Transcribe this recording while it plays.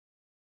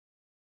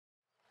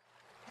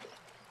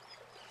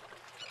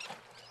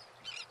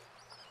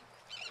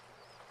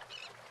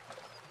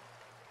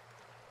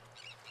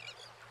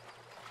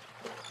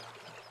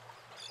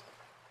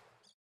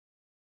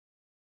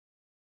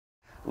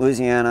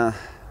Louisiana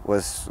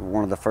was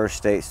one of the first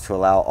states to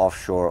allow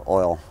offshore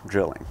oil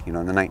drilling, in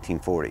the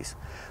 1940s.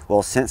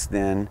 Well, since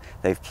then,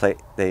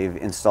 they've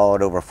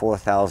installed over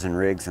 4,000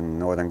 rigs in the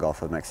northern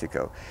Gulf of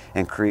Mexico,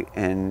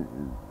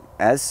 and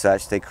as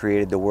such, they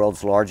created the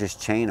world's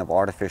largest chain of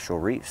artificial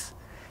reefs.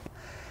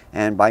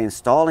 And by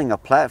installing a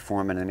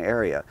platform in an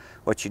area,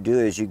 what you do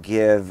is you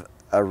give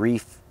a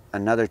reef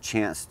another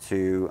chance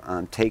to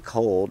take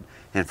hold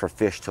and for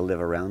fish to live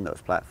around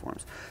those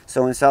platforms.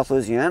 So in South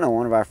Louisiana,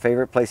 one of our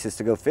favorite places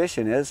to go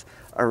fishing is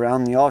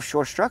around the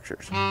offshore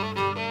structures.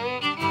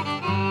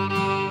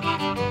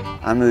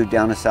 I moved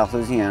down to South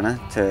Louisiana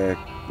to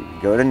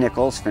go to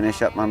Nichols,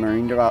 finish up my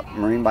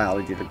marine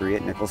biology degree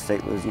at Nichols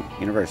State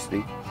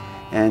University,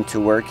 and to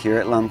work here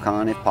at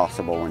LUMCON if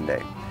possible one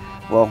day.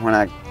 Well, when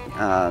I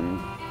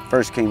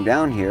first came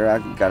down here, I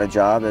got a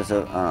job as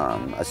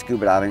a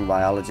scuba diving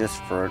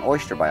biologist for an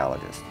oyster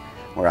biologist,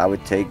 where I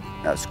would take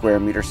square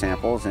meter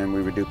samples and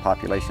we would do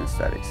population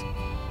studies.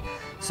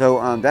 So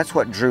that's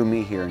what drew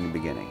me here in the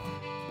beginning.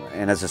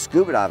 And as a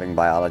scuba diving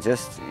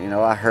biologist,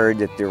 I heard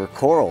that there were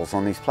corals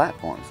on these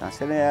platforms. I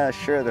said, yeah,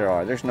 sure there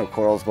are. There's no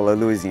corals below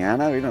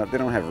Louisiana. They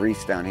don't have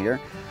reefs down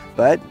here.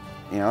 But,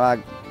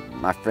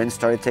 my friends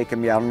started taking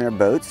me out on their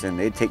boats, and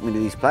they'd take me to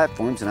these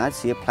platforms, and I'd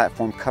see a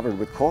platform covered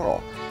with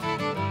coral.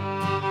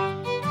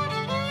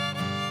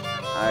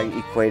 I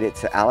equate it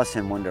to Alice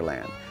in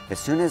Wonderland. As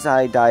soon as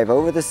I dive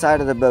over the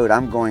side of the boat,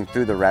 I'm going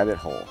through the rabbit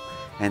hole.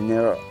 And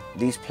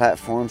these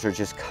platforms are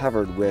just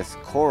covered with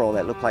coral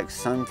that look like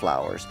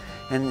sunflowers.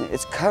 And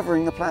it's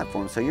covering the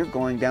platform. So you're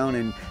going down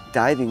and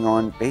diving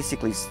on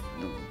basically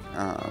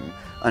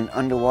an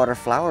underwater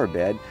flower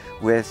bed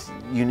with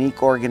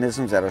unique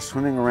organisms that are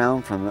swimming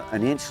around from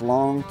an inch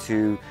long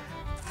to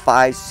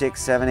 5,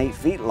 6, 7, 8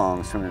 feet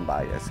long swimming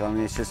by you. So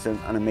it's just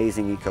an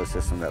amazing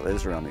ecosystem that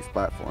lives around these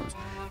platforms.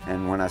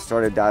 And when I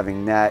started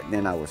diving that,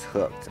 then I was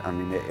hooked.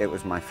 It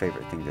was my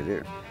favorite thing to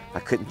do.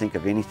 I couldn't think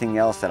of anything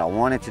else that I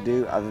wanted to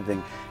do other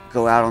than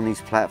go out on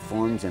these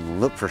platforms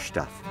and look for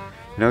stuff.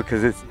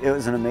 Because it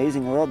was an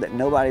amazing world that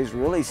nobody's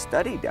really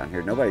studied down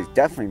here.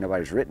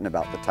 Nobody's written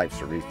about the types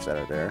of reefs that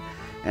are there.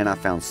 And I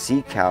found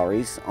sea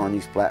cowries on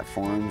these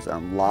platforms,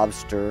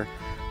 lobster,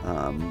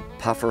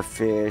 puffer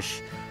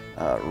fish,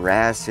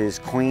 wrasses,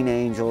 queen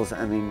angels.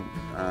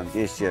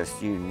 It's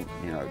just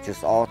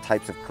just all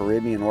types of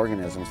Caribbean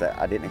organisms that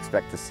I didn't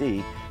expect to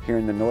see here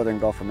in the northern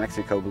Gulf of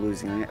Mexico,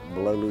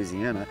 below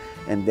Louisiana,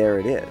 and there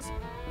it is,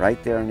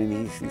 right there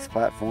underneath these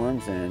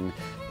platforms. And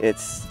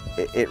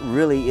it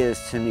really is,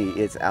 to me,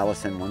 it's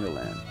Alice in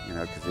Wonderland,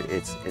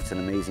 because it's an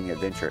amazing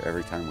adventure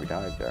every time we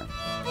dive there.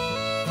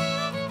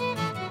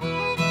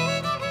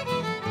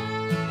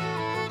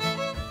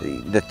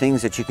 The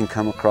things that you can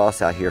come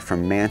across out here,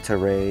 from manta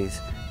rays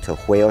to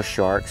whale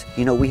sharks.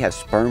 We have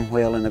sperm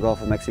whale in the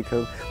Gulf of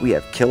Mexico. We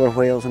have killer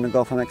whales in the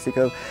Gulf of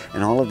Mexico.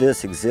 And all of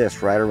this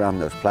exists right around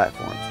those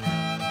platforms.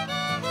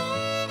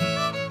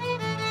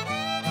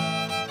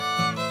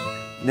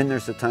 Then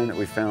there's the time that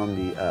we found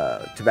the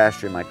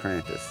Tabastria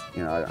micranatus.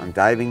 I'm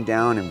diving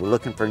down and we're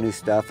looking for new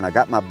stuff, and I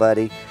got my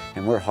buddy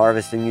and we're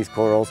harvesting these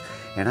corals,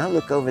 and I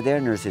look over there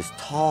and there's this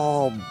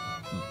tall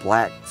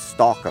black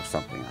stalk of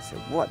something. I said,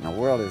 what in the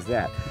world is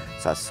that?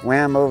 So I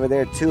swam over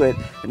there to it,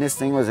 and this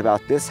thing was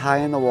about this high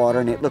in the water,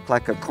 and it looked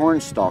like a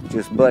corn stalk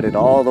just budded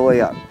all the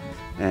way up.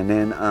 And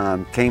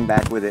then came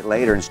back with it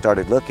later and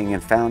started looking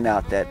and found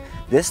out that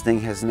this thing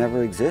has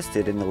never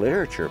existed in the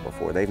literature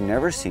before. They've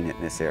never seen it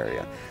in this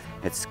area.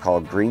 It's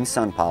called green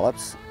sun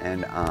polyps,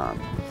 and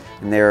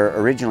they're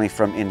originally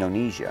from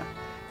Indonesia.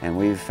 And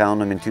we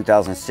found them in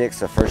 2006,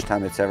 the first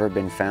time it's ever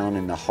been found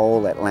in the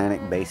whole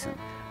Atlantic basin,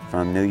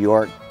 from New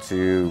York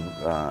to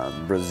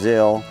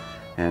Brazil,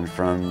 and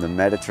from the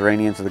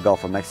Mediterranean to the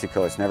Gulf of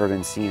Mexico. It's never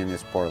been seen in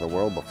this part of the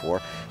world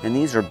before. And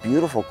these are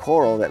beautiful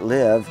coral that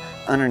live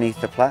underneath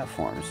the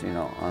platforms,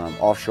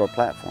 offshore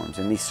platforms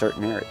in these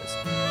certain areas.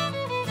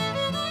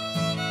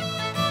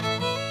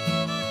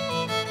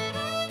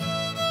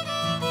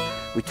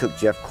 We took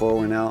Jeff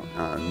Corwin out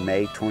in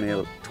May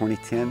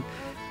 2010,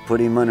 put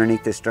him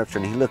underneath this structure,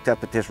 and he looked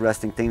up at this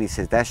rusting thing. He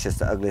says, that's just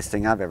the ugliest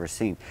thing I've ever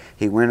seen.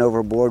 He went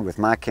overboard with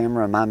my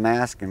camera and my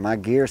mask and my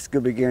gear,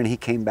 scuba gear, and he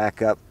came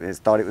back up and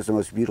thought it was the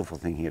most beautiful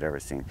thing he had ever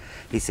seen.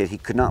 He said he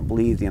could not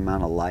believe the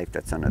amount of life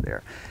that's under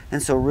there.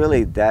 And so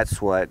really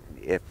that's what,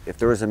 if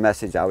there was a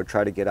message I would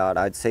try to get out,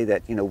 I'd say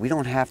that, we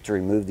don't have to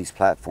remove these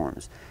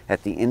platforms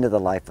at the end of the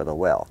life of the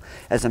well.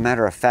 As a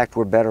matter of fact,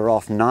 we're better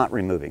off not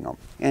removing them,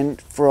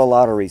 and for a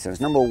lot of reasons.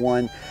 Number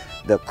one,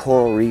 the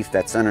coral reef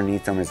that's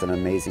underneath them is an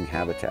amazing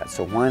habitat.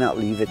 So why not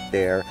leave it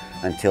there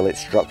until it's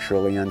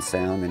structurally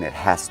unsound and it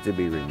has to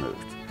be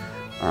removed?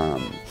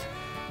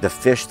 The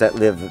fish that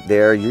live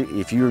there,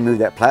 if you remove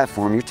that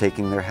platform, you're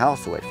taking their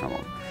house away from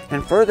them.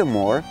 And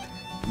furthermore,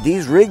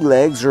 these rig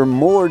legs are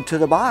moored to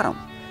the bottom.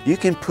 You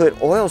can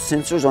put oil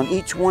sensors on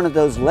each one of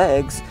those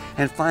legs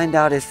and find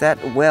out if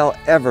that well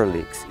ever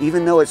leaks.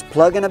 Even though it's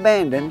plug and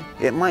abandoned,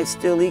 it might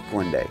still leak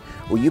one day.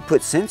 Well, you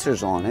put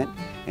sensors on it,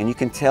 and you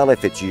can tell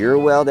if it's your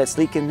well that's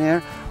leaking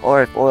there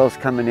or if oil's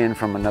coming in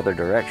from another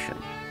direction.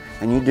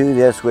 And you do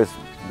this with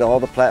all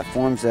the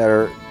platforms that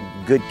are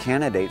good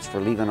candidates for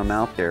leaving them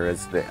out there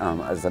as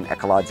an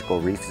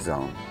ecological reef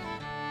zone.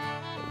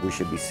 We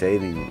should be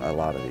saving a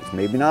lot of these.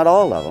 Maybe not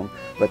all of them,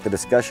 but the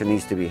discussion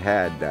needs to be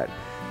had that,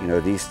 you know,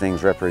 these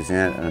things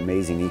represent an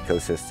amazing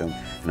ecosystem,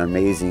 an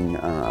amazing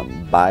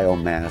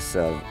biomass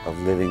of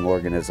living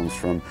organisms,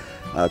 from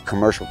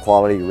commercial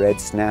quality red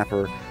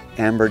snapper,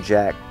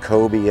 amberjack,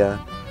 cobia,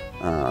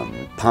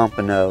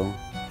 pompano,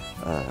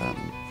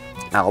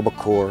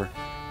 albacore.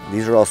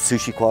 These are all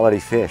sushi quality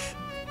fish,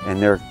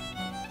 and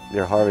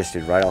they're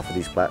harvested right off of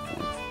these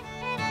platforms.